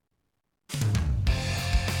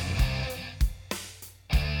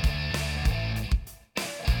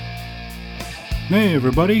Hey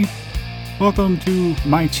everybody, welcome to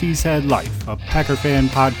My Cheesehead Life, a Packer fan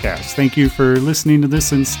podcast. Thank you for listening to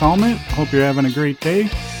this installment. Hope you're having a great day.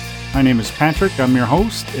 My name is Patrick, I'm your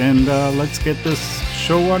host, and let's get this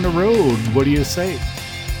show on the road. What do you say?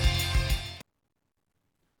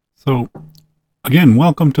 So, again,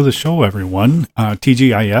 welcome to the show, everyone.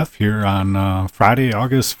 TGIF here on Friday,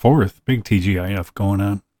 August 4th. Big TGIF going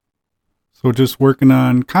on. So just working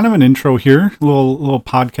on kind of an intro here, a little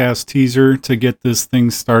podcast teaser to get this thing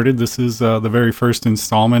started. This is the very first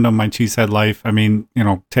installment of My Cheesehead Life. I mean,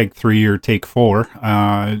 take 3 or take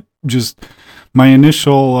 4. Just my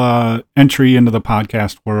initial entry into the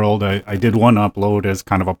podcast world. I did one upload as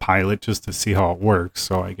kind of a pilot just to see how it works.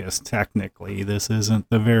 So I guess technically this isn't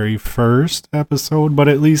the very first episode, but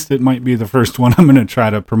at least it might be the first one I'm going to try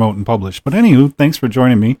to promote and publish. But anywho, thanks for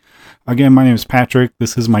joining me. Again, my name is Patrick.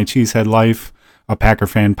 This is My Cheesehead Life, a Packer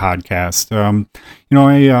fan podcast.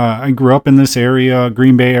 I grew up in this area,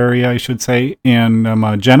 Green Bay area, I should say, and I'm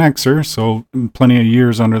a Gen Xer, so plenty of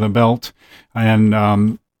years under the belt.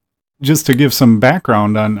 And just to give some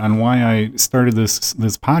background on why I started this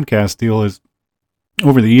podcast deal is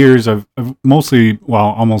over the years, I've mostly,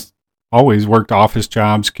 almost always worked office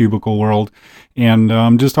jobs, cubicle world,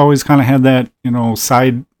 and just always kind of had that,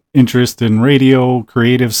 side interest in radio,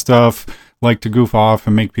 creative stuff, like to goof off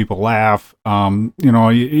and make people laugh.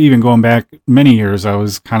 Even going back many years, I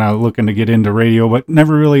was kind of looking to get into radio, but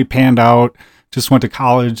never really panned out. Just went to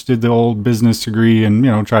college, did the old business degree,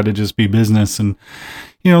 and, tried to just be business and,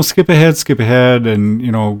 skip ahead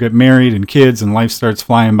and, get married and kids and life starts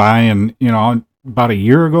flying by. And, about a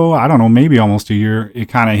year ago, I don't know, maybe almost a year, it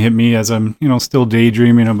kind of hit me as I'm, still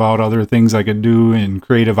daydreaming about other things I could do in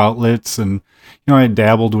creative outlets. And, I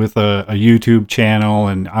dabbled with a YouTube channel,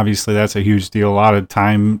 and obviously that's a huge deal. A lot of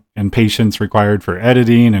time and patience required for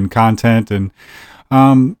editing and content. And,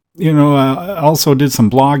 I also did some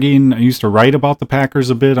blogging. I used to write about the Packers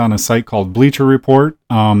a bit on a site called Bleacher Report.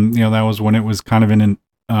 That was when it was kind of in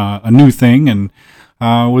a new thing, and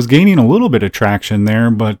was gaining a little bit of traction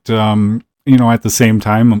there. But, at the same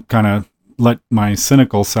time, I'm kind of let my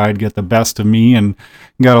cynical side get the best of me and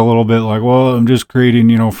got a little bit like, well, I'm just creating,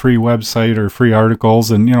 free website or free articles.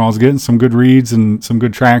 And, I was getting some good reads and some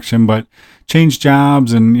good traction, but changed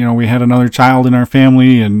jobs and, we had another child in our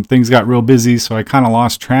family and things got real busy. So I kind of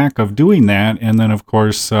lost track of doing that. And then, of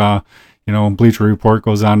course, Bleacher Report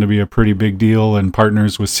goes on to be a pretty big deal and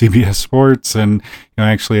partners with CBS Sports. And,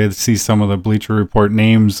 actually I see some of the Bleacher Report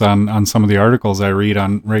names on some of the articles I read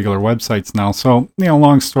on regular websites now. So,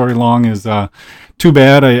 long story long is too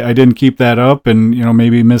bad I didn't keep that up and,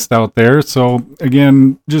 maybe missed out there. So,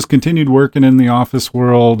 again, just continued working in the office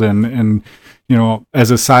world and as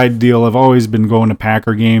a side deal, I've always been going to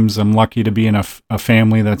Packer games. I'm lucky to be in a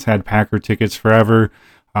family that's had Packer tickets forever.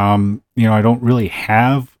 I don't really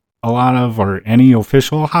have a lot of or any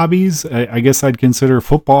official hobbies. I guess I'd consider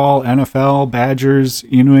football, NFL, Badgers,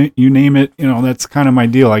 you name it. That's kind of my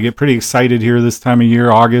deal. I get pretty excited here this time of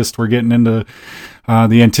year, August. We're getting into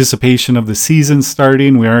the anticipation of the season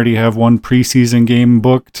starting. We already have one preseason game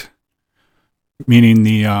booked, meaning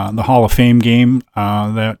the Hall of Fame game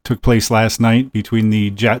that took place last night between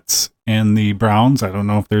the Jets and the Browns. I don't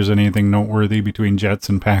know if there's anything noteworthy between Jets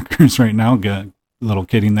and Packers right now. Got a little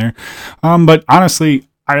kidding there. But honestly,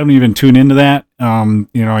 I don't even tune into that.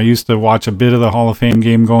 I used to watch a bit of the Hall of Fame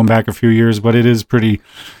game going back a few years, but it is pretty,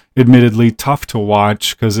 admittedly, tough to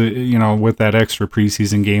watch because, with that extra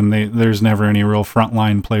preseason game, there's never any real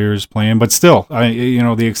frontline players playing. But still,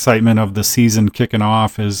 the excitement of the season kicking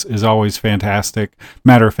off is always fantastic.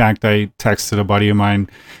 Matter of fact, I texted a buddy of mine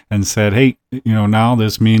and said, hey, now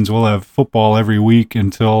this means we'll have football every week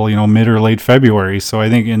until, mid or late February. So I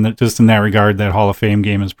think in that regard, that Hall of Fame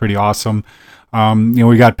game is pretty awesome.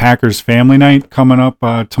 We got Packers Family Night coming up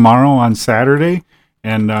tomorrow on Saturday,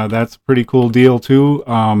 and that's a pretty cool deal too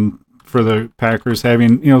for the Packers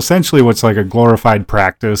having, essentially what's like a glorified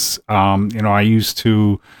practice. I used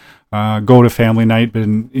to go to Family Night, but,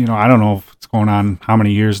 I don't know if it's going on how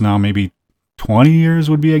many years now, maybe 20 years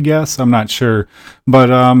would be a guess. I'm not sure. But,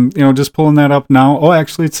 just pulling that up now. Oh,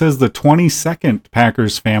 actually, it says the 22nd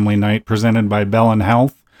Packers Family Night presented by Bell and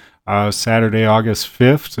Health. Saturday, August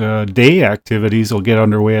 5th. Day activities will get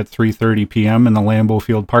underway at 3:30 p.m. in the Lambeau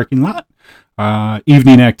Field parking lot.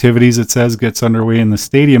 Evening activities, it says, gets underway in the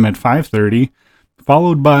stadium at 5:30,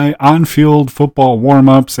 followed by on-field football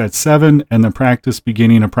warm-ups at 7 and the practice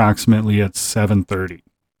beginning approximately at 7:30.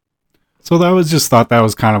 So that was just thought that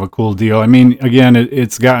was kind of a cool deal. I mean, again,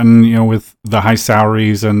 it's gotten, with the high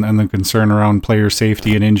salaries and the concern around player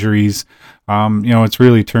safety and injuries, it's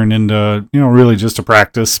really turned into, really just a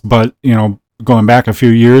practice. But, going back a few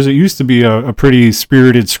years. It used to be a pretty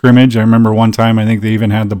spirited scrimmage. I remember one time, I think they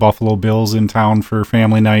even had the Buffalo Bills in town for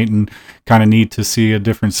family night, and kind of neat to see a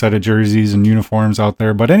different set of jerseys and uniforms out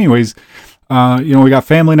there. But anyways, we got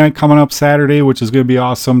family night coming up Saturday, which is going to be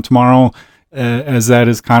awesome tomorrow, as that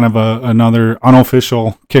is kind of another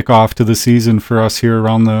unofficial kickoff to the season for us here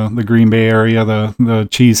around the Green Bay area, the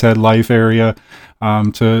Cheesehead Life area.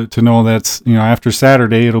 To know that's, after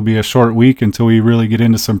Saturday, it'll be a short week until we really get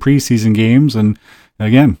into some preseason games. And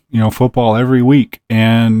again, football every week.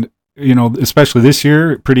 And, especially this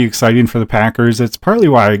year, pretty exciting for the Packers. It's partly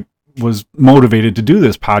why I was motivated to do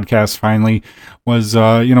this podcast finally, was,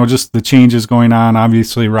 just the changes going on.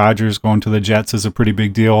 Obviously, Rodgers going to the Jets is a pretty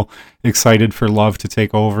big deal. Excited for Love to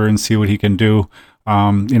take over and see what he can do.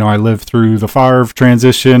 I lived through the Favre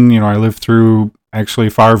transition. I lived through actually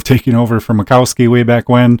Favre taking over from Mikowski way back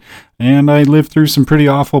when, and I lived through some pretty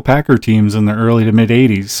awful Packer teams in the early to mid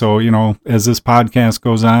 80s. So, as this podcast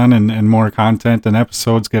goes on and more content and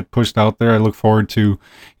episodes get pushed out there, I look forward to,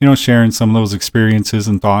 sharing some of those experiences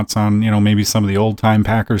and thoughts on, maybe some of the old time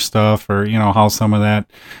Packer stuff, or, how some of that,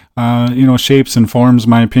 shapes and forms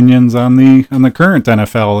my opinions on the current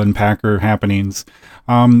NFL and Packer happenings.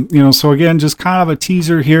 So again, just kind of a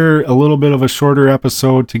teaser here, a little bit of a shorter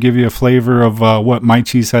episode to give you a flavor of what my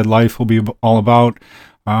Cheesehead life will be all about.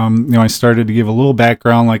 I started to give a little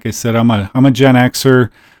background. Like I said, I'm a Gen Xer.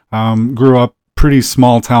 Grew up pretty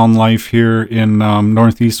small town life here in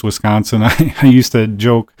northeast Wisconsin. I used to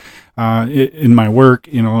joke in my work,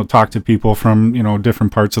 talk to people from,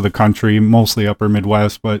 different parts of the country, mostly upper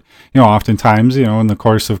Midwest. But, oftentimes, in the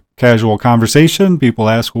course of casual conversation, people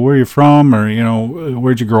ask, well, where are you from? Or,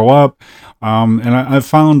 where'd you grow up? And I've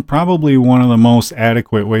found probably one of the most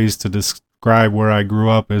adequate ways to describe where I grew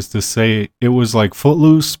up is to say it was like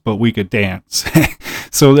Footloose, but we could dance.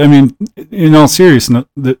 So, I mean, in all seriousness,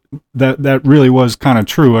 that really was kind of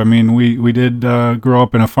true. I mean, we did grow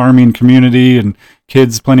up in a farming community, and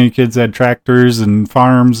plenty of kids had tractors and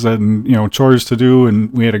farms and, chores to do,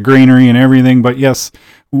 and we had a granary and everything. But yes,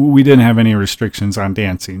 we didn't have any restrictions on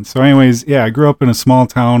dancing. So anyways, yeah, I grew up in a small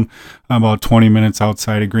town about 20 minutes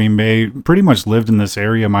outside of Green Bay. Pretty much lived in this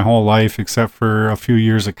area my whole life, except for a few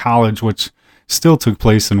years of college, which still took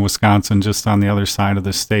place in Wisconsin, just on the other side of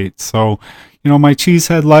the state. So, my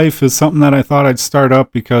Cheesehead life is something that I thought I'd start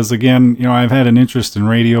up because, again, I've had an interest in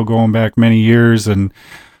radio going back many years, and,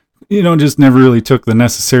 just never really took the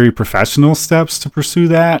necessary professional steps to pursue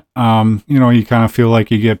that. You kind of feel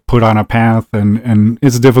like you get put on a path, and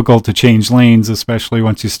it's difficult to change lanes, especially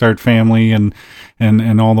once you start family and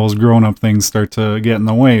all those grown-up things start to get in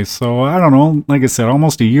the way. So I don't know, like I said,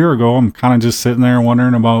 almost a year ago, I'm kind of just sitting there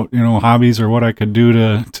wondering about, hobbies or what I could do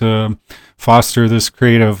to foster this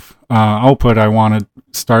creative output I want to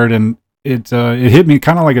start. And it hit me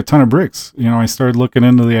kind of like a ton of bricks. I started looking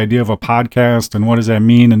into the idea of a podcast and what does that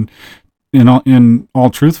mean. And in all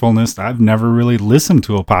truthfulness, I've never really listened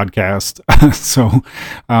to a podcast. So,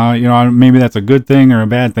 maybe that's a good thing or a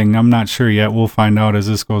bad thing. I'm not sure yet. We'll find out as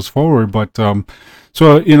this goes forward. But,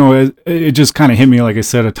 so, it just kind of hit me, like I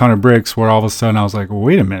said, a ton of bricks, where all of a sudden I was like, well,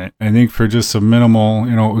 wait a minute. I think for just some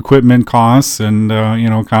minimal, equipment costs and,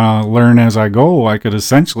 kind of learn as I go, I could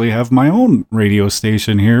essentially have my own radio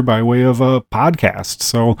station here by way of a podcast.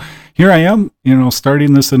 So here I am,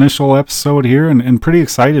 starting this initial episode here, and pretty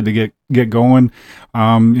excited to get going.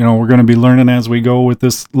 We're going to be learning as we go with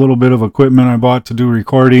this little bit of equipment I bought to do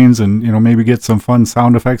recordings, and, maybe get some fun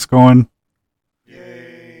sound effects going.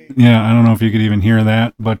 Yeah, I don't know if you could even hear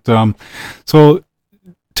that, but so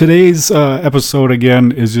today's episode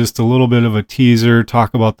again is just a little bit of a teaser,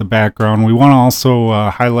 talk about the background. We want to also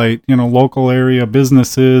highlight, local area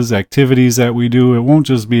businesses, activities that we do. It won't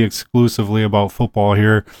just be exclusively about football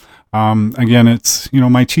here. Again, it's,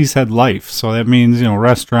 my Cheesehead life. So that means,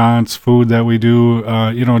 restaurants, food that we do,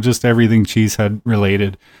 just everything Cheesehead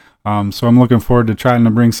related. So I'm looking forward to trying to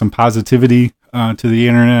bring some positivity to the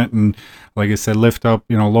internet, and like I said, lift up,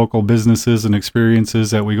 local businesses and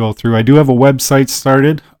experiences that we go through. I do have a website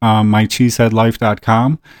started,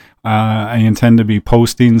 mycheeseheadlife.com. I intend to be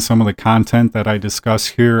posting some of the content that I discuss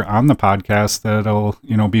here on the podcast that'll,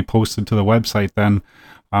 be posted to the website then,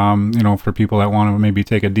 for people that want to maybe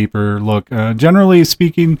take a deeper look. Generally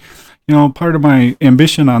speaking, part of my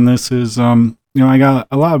ambition on this is, I got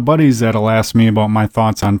a lot of buddies that'll ask me about my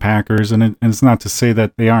thoughts on Packers, and it's not to say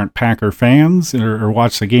that they aren't Packer fans or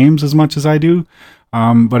watch the games as much as I do.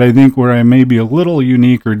 But I think where I may be a little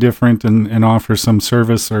unique or different and offer some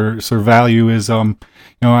service or value is,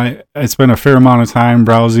 I spend a fair amount of time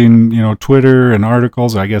browsing, Twitter and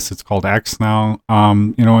articles. I guess it's called X now.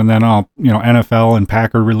 And then I'll, NFL and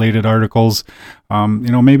Packer related articles,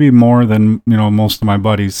 maybe more than, most of my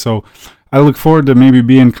buddies. So I look forward to maybe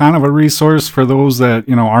being kind of a resource for those that,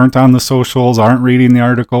 aren't on the socials, aren't reading the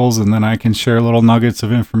articles, and then I can share little nuggets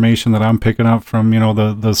of information that I'm picking up from,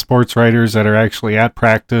 the sports writers that are actually at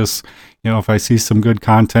practice. If I see some good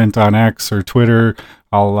content on X or Twitter,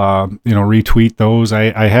 I'll, retweet those.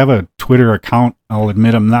 I have a Twitter account. I'll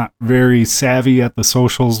admit I'm not very savvy at the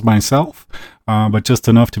socials myself, but just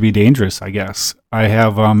enough to be dangerous, I guess. I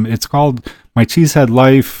have, it's called My Cheesehead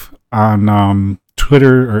Life on,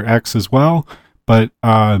 Twitter or X as well. But,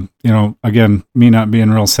 again, me not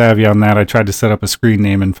being real savvy on that, I tried to set up a screen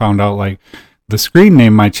name and found out like the screen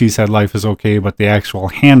name, My Cheesehead Life, is okay, but the actual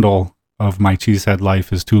handle of My Cheesehead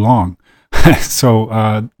Life is too long.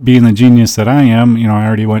 So, being the genius that I am, I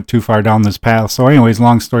already went too far down this path. So anyways,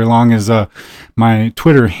 long story long is, my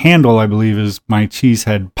Twitter handle, I believe, is My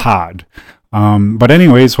Cheesehead Pod. But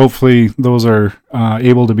anyways, hopefully those are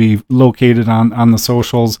able to be located on the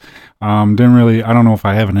socials. I don't know if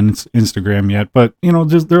I have an Instagram yet, but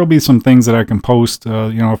there'll be some things that I can post.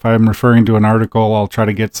 If I'm referring to an article, I'll try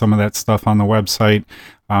to get some of that stuff on the website.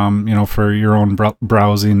 For your own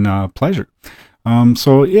browsing pleasure.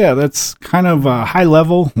 So yeah, that's kind of high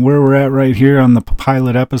level where we're at right here on the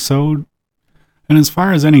pilot episode. And as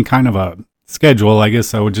far as any kind of a schedule, I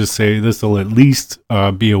guess I would just say this will at least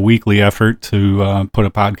be a weekly effort to put a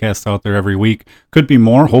podcast out there every week. Could be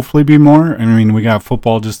more, hopefully be more. I mean, we got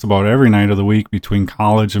football just about every night of the week between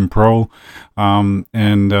college and pro.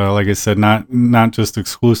 Like I said, not just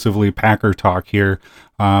exclusively Packer talk here.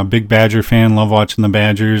 Big Badger fan, love watching the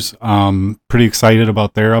Badgers. Pretty excited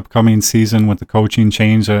about their upcoming season with the coaching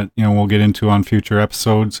change that, we'll get into on future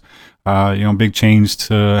episodes. Big change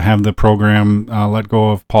to have the program let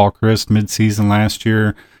go of Paul Chryst mid-season last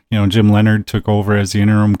year. Jim Leonard took over as the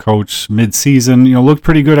interim coach mid-season. Looked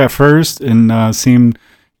pretty good at first and seemed,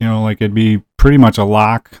 like it'd be pretty much a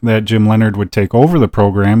lock that Jim Leonard would take over the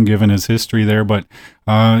program given his history there. But,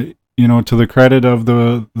 to the credit of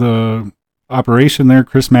the operation there,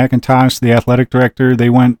 Chris McIntosh, the athletic director, they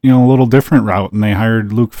went, a little different route and they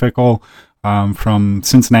hired Luke Fickell from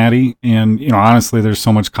Cincinnati. And, honestly, there's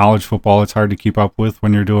so much college football, it's hard to keep up with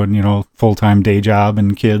when you're doing, full-time day job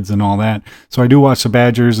and kids and all that. So I do watch the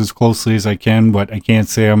Badgers as closely as I can, but I can't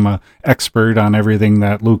say I'm an expert on everything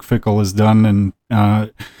that Luke Fickell has done. And,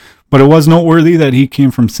 but it was noteworthy that he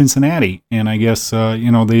came from Cincinnati. And I guess,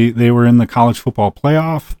 they were in the college football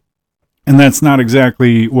playoff. And that's not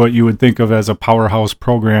exactly what you would think of as a powerhouse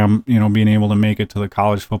program, being able to make it to the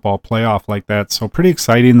college football playoff like that. So pretty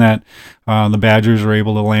exciting that the Badgers are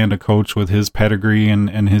able to land a coach with his pedigree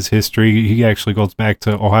and his history. He actually goes back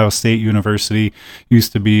to Ohio State University.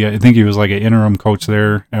 Used to be, I think he was like an interim coach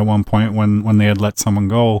there at one point when they had let someone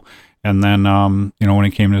go. And then, when it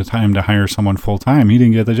came to the time to hire someone full time, he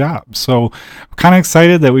didn't get the job. So I'm kind of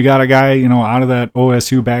excited that we got a guy, out of that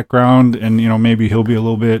OSU background and, maybe he'll be a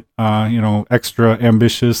little bit, extra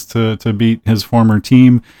ambitious to beat his former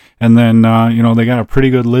team. And then, they got a pretty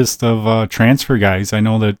good list of transfer guys. I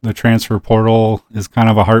know that the transfer portal is kind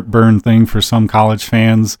of a heartburn thing for some college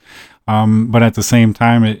fans. But at the same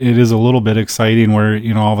time, it is a little bit exciting where,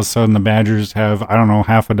 all of a sudden the Badgers have, I don't know,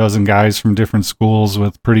 half a dozen guys from different schools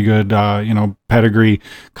with pretty good, pedigree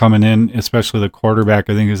coming in, especially the quarterback.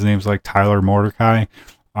 I think his name's like Tyler Mordecai.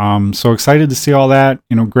 So excited to see all that.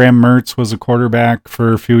 Graham Mertz was a quarterback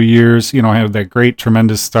for a few years, had that great,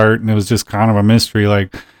 tremendous start. And it was just kind of a mystery,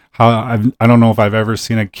 like I don't know if I've ever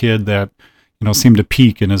seen a kid that, seemed to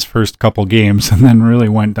peak in his first couple games and then really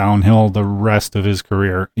went downhill the rest of his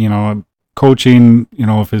career. Coaching,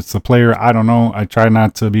 if it's the player, I don't know. I try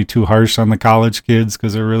not to be too harsh on the college kids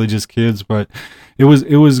because they're really just kids, but it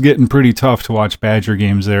was getting pretty tough to watch Badger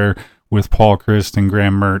games there with Paul Chryst and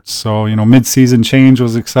Graham Mertz. So, mid-season change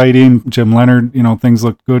was exciting. Jim Leonard, things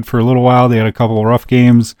looked good for a little while. They had a couple of rough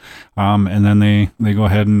games, and then they go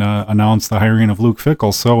ahead and announce the hiring of Luke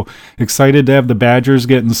Fickell. So excited to have the Badgers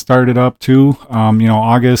getting started up too.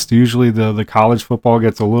 August, usually the college football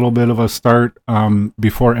gets a little bit of a start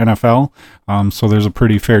before NFL. So there's a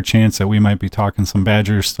pretty fair chance that we might be talking some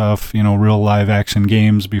Badger stuff, real live action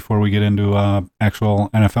games before we get into actual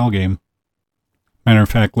NFL game. Matter of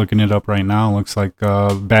fact, looking it up right now, looks like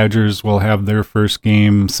Badgers will have their first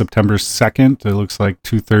game September 2nd. It looks like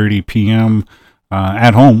 2:30 p.m.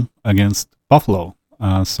 At home against Buffalo.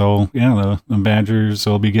 The Badgers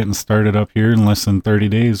will be getting started up here in less than 30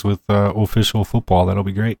 days with official football. That'll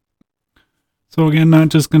be great. So again, not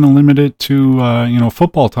just going to limit it to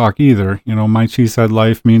football talk either. My Cheesehead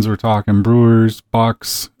life means we're talking Brewers,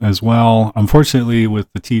 Bucks as well. Unfortunately, with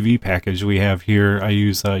the TV package we have here, I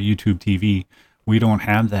use YouTube TV. We don't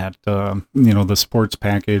have that. The sports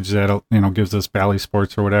package that gives us Bally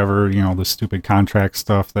Sports or whatever. The stupid contract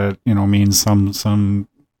stuff that means some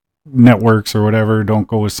networks or whatever don't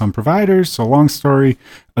go with some providers. So long story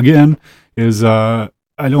again is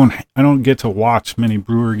I don't get to watch many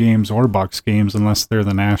Brewer games or Bucks games unless they're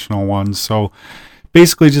the national ones. So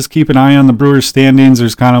basically just keep an eye on the Brewers standings.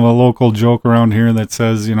 There's kind of a local joke around here that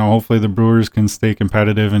says, hopefully the Brewers can stay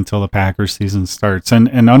competitive until the Packers season starts.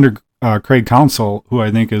 And under Craig Counsell, who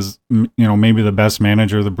I think is, maybe the best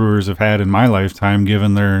manager the Brewers have had in my lifetime,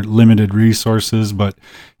 given their limited resources, but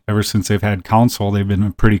ever since they've had Counsell, they've been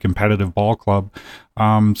a pretty competitive ball club.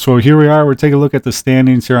 So here we are. We're taking a look at the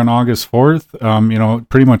standings here on August 4th.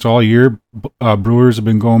 Pretty much all year, Brewers have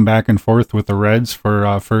been going back and forth with the Reds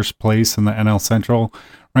for first place in the NL Central.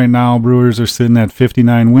 Right now, Brewers are sitting at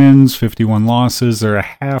 59 wins, 51 losses. They're a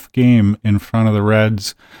half game in front of the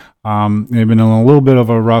Reds. They've been in a little bit of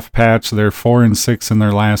a rough patch. They're 4-6 in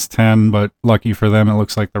their last 10, but lucky for them, it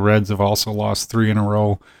looks like the Reds have also lost 3 in a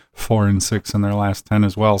row. 4-6 in their last 10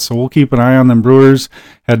 as well. So we'll keep an eye on them Brewers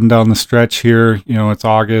heading down the stretch here. It's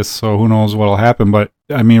August, so who knows what'll happen. But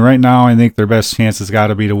I mean, right now, I think their best chance has got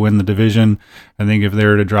to be to win the division. I think if they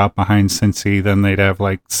were to drop behind Cincy, then they'd have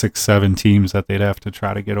like 6-7 teams that they'd have to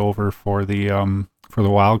try to get over for the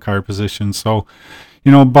wild card position. So,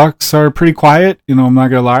 Bucks are pretty quiet. I'm not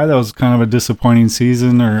gonna lie, that was kind of a disappointing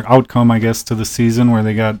season or outcome, I guess, to the season where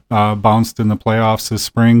they got bounced in the playoffs this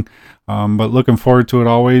spring. But looking forward to it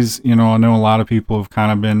always. I know a lot of people have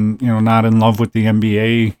kind of been, not in love with the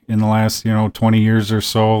NBA in the last, 20 years or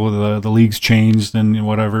so. The league's changed and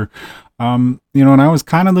whatever. And I was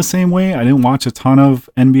kind of the same way. I didn't watch a ton of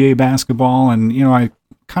NBA basketball, and I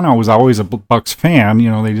kind of was always a Bucks fan.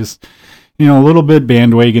 They just. A little bit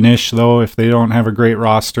bandwagon-ish, though. If they don't have a great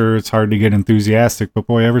roster, it's hard to get enthusiastic. But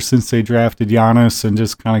boy, ever since they drafted Giannis and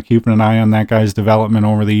just kind of keeping an eye on that guy's development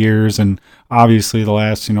over the years, and obviously the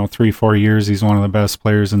last 3-4 years, he's one of the best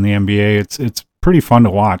players in the NBA. It's pretty fun to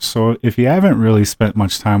watch. So if you haven't really spent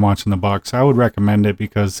much time watching the Bucks, I would recommend it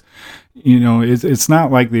because it's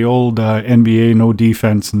not like the old NBA no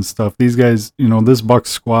defense and stuff. These guys, this Bucks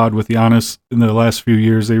squad with Giannis in the last few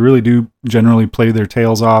years, they really do generally play their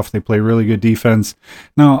tails off. They play really good defense.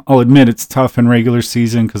 Now, I'll admit it's tough in regular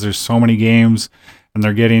season because there's so many games and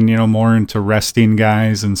they're getting, more into resting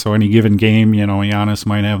guys. And so any given game, Giannis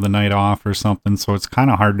might have the night off or something. So it's kind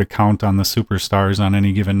of hard to count on the superstars on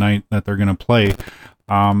any given night that they're going to play.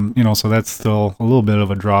 So that's still a little bit of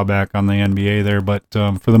a drawback on the NBA there. But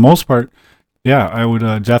for the most part, yeah, I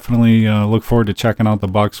would definitely look forward to checking out the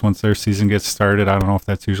Bucks once their season gets started. I don't know if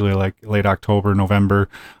that's usually like late October, November,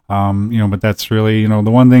 but that's really, the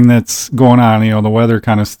one thing that's going on. The weather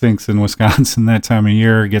kind of stinks in Wisconsin that time of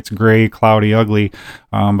year. It gets gray, cloudy, ugly,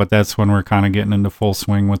 but that's when we're kind of getting into full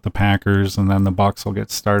swing with the Packers, and then the Bucks will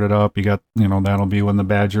get started up. You got, that'll be when the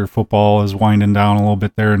Badger football is winding down a little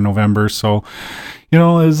bit there in November. So,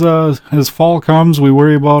 as fall comes, we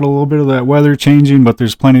worry about a little bit of that weather changing, but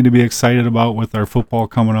there's plenty to be excited about with our football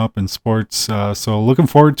coming up in sports. So looking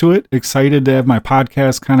forward to it. Excited to have my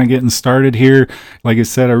podcast kind of getting started here. Like I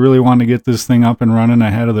said, I really want to get this thing up and running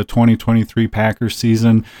ahead of the 2023 Packers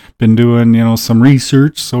season. Been doing, some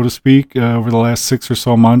research, so to speak, over the last 6 or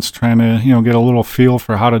so months, trying to, get a little feel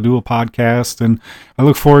for how to do a podcast. And I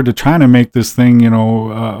look forward to trying to make this thing,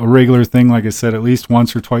 a regular thing. Like I said, at least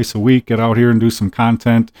once or twice a week, get out here and do some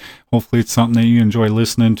content. Hopefully it's something that you enjoy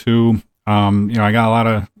listening to. I got a lot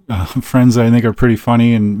of friends that I think are pretty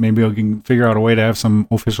funny, and maybe I can figure out a way to have some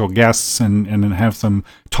official guests and have some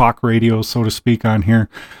talk radio, so to speak, on here.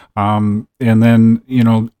 And then,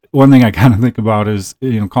 one thing I kind of think about is,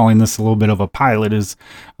 calling this a little bit of a pilot is,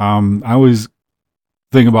 I always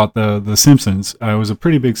think about the Simpsons. I was a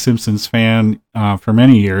pretty big Simpsons fan for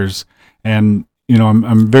many years, and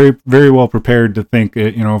I'm very, very well prepared to think,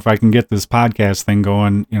 if I can get this podcast thing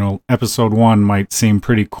going, episode 1 might seem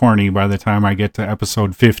pretty corny by the time I get to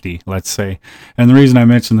episode 50, let's say. And the reason I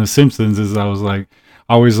mentioned The Simpsons is I was like,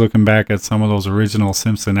 always looking back at some of those original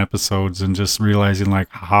Simpson episodes and just realizing like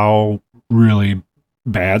how really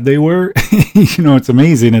bad they were. It's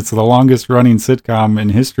amazing. It's the longest running sitcom in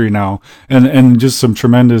history now, and just some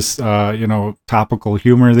tremendous topical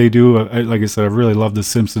humor they do. Like I said, I've really loved The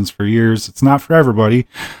Simpsons for years. It's not for everybody,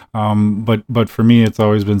 but for me, it's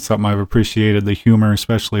always been something I've appreciated, the humor,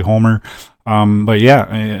 especially Homer. But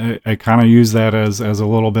yeah, I kind of use that as a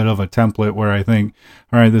little bit of a template where I think,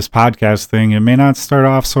 all right, this podcast thing, it may not start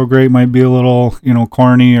off so great, might be a little,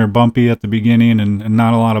 corny or bumpy at the beginning and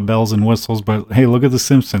not a lot of bells and whistles, but hey, look at The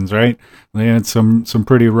Simpsons, right? They had some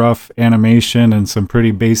pretty rough animation and some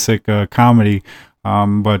pretty basic comedy.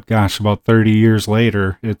 But gosh, about 30 years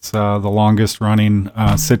later, it's the longest running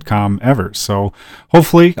sitcom ever. So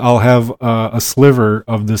hopefully I'll have a sliver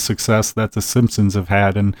of the success that The Simpsons have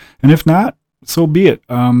had. And if not, so be it.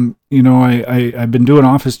 I've been doing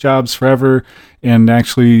office jobs forever, and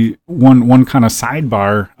actually one kind of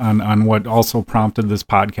sidebar on what also prompted this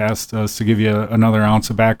podcast, to give you another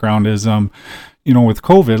ounce of background, is with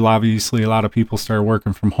COVID, obviously a lot of people started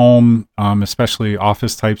working from home, especially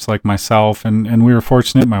office types like myself. And we were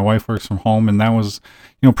fortunate. My wife works from home, and that was,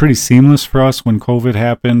 pretty seamless for us when COVID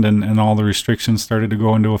happened and all the restrictions started to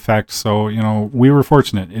go into effect. So, we were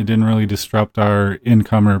fortunate. It didn't really disrupt our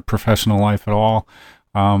income or professional life at all.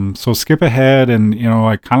 So skip ahead, and,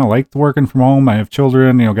 I kind of liked working from home. I have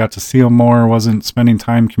children, got to see them more, wasn't spending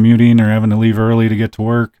time commuting or having to leave early to get to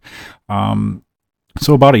work.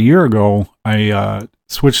 So about a year ago, I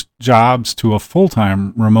switched jobs to a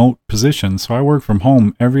full-time remote position. So I work from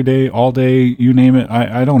home every day, all day, you name it.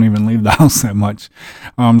 I don't even leave the house that much.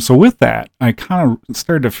 So with that, I kind of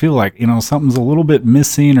started to feel like, something's a little bit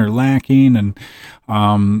missing or lacking. And,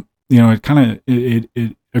 it kind of,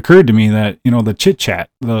 it occurred to me that, the chit chat,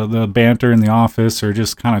 the banter in the office, or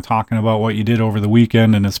just kind of talking about what you did over the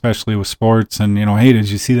weekend, and especially with sports, and, hey, did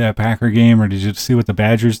you see that Packer game, or did you see what the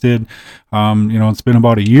Badgers did? It's been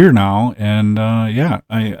about a year now, and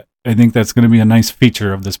I think that's going to be a nice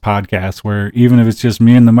feature of this podcast, where even if it's just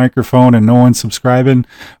me and the microphone and no one subscribing,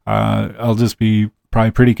 I'll just be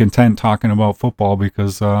probably pretty content talking about football,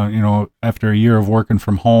 because after a year of working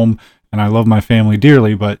from home, and I love my family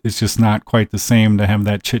dearly, but it's just not quite the same to have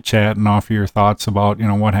that chit chat and offer your thoughts about,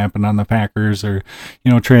 what happened on the Packers, or,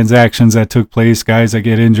 transactions that took place, guys that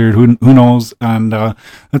get injured, who knows? And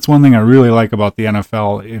that's one thing I really like about the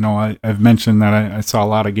NFL. I've mentioned that I saw a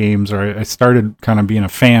lot of games, or I started kind of being a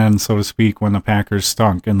fan, so to speak, when the Packers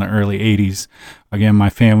stunk in the early 80s. Again, my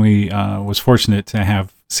family was fortunate to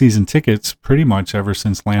have season tickets pretty much ever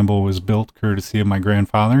since Lambeau was built, courtesy of my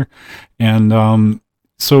grandfather. And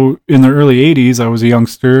so in the early 80s, I was a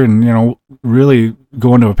youngster, and, really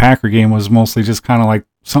going to a Packer game was mostly just kind of like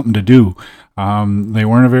something to do. They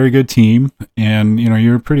weren't a very good team, and,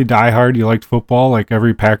 you were pretty diehard. You liked football, like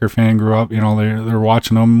every Packer fan grew up, they're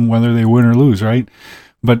watching them whether they win or lose, right?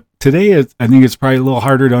 But today, I think it's probably a little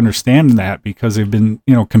harder to understand that, because they've been,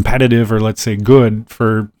 competitive, or let's say good,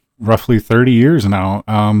 for roughly 30 years now.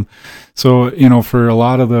 So, for a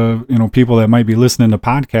lot of the, people that might be listening to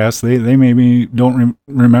podcasts, they maybe don't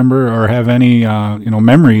remember or have any,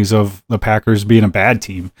 memories of the Packers being a bad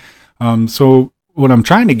team. So what I'm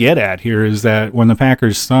trying to get at here is that when the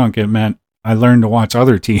Packers stunk, it meant I learned to watch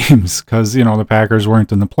other teams, because, the Packers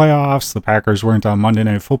weren't in the playoffs. The Packers weren't on Monday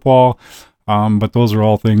Night Football. But those are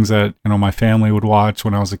all things that, my family would watch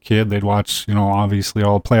when I was a kid. They'd watch, obviously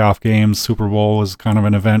all playoff games. Super Bowl was kind of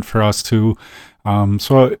an event for us too.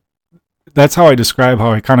 So that's how I describe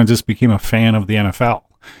how I kind of just became a fan of the NFL.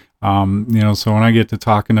 So when I get to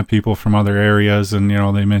talking to people from other areas, and,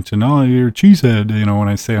 they mention, oh, you're a Cheesehead, when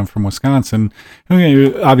I say I'm from Wisconsin,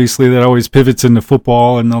 obviously that always pivots into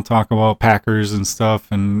football, and they'll talk about Packers and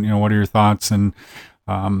stuff, and, what are your thoughts? And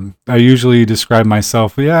I usually describe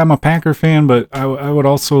myself, I'm a Packer fan, but I would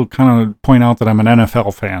also kind of point out that I'm an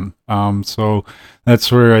NFL fan. So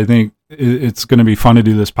that's where I think it's going to be fun to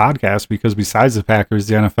do this podcast, because besides the Packers,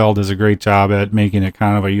 the NFL does a great job at making it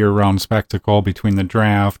kind of a year-round spectacle between the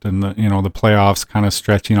draft and the playoffs kind of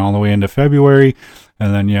stretching all the way into February.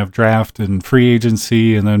 And then you have draft and free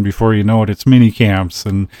agency, and then before you know it, it's mini camps,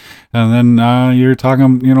 and then you're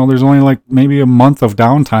talking, there's only like maybe a month of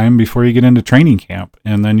downtime before you get into training camp,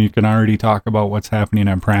 and then you can already talk about what's happening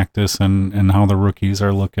in practice and how the rookies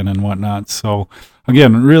are looking and whatnot. So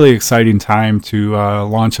again, really exciting time to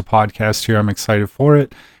launch a podcast here. I'm excited for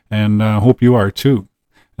it, and hope you are too.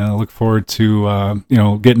 And I look forward to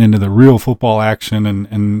getting into the real football action,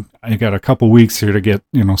 and I got a couple weeks here to get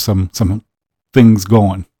some things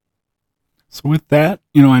going. So with that,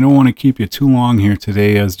 I don't want to keep you too long here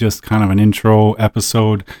today as just kind of an intro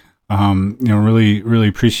episode. Really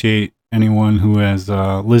appreciate anyone who has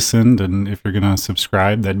listened, and if you're going to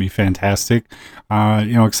subscribe, that'd be fantastic.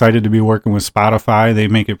 Excited to be working with Spotify. They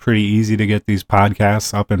make it pretty easy to get these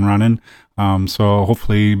podcasts up and running. So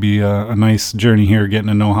hopefully be a nice journey here, getting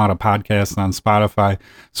to know how to podcast on Spotify.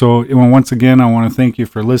 So once again, I want to thank you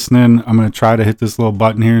for listening. I'm going to try to hit this little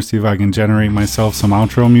button here, see if I can generate myself some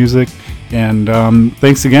outro music. And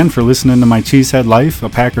thanks again for listening to my Cheesehead Life, a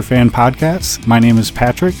Packer fan podcast. My name is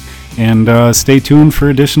Patrick, and stay tuned for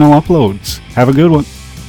additional uploads. Have a good one.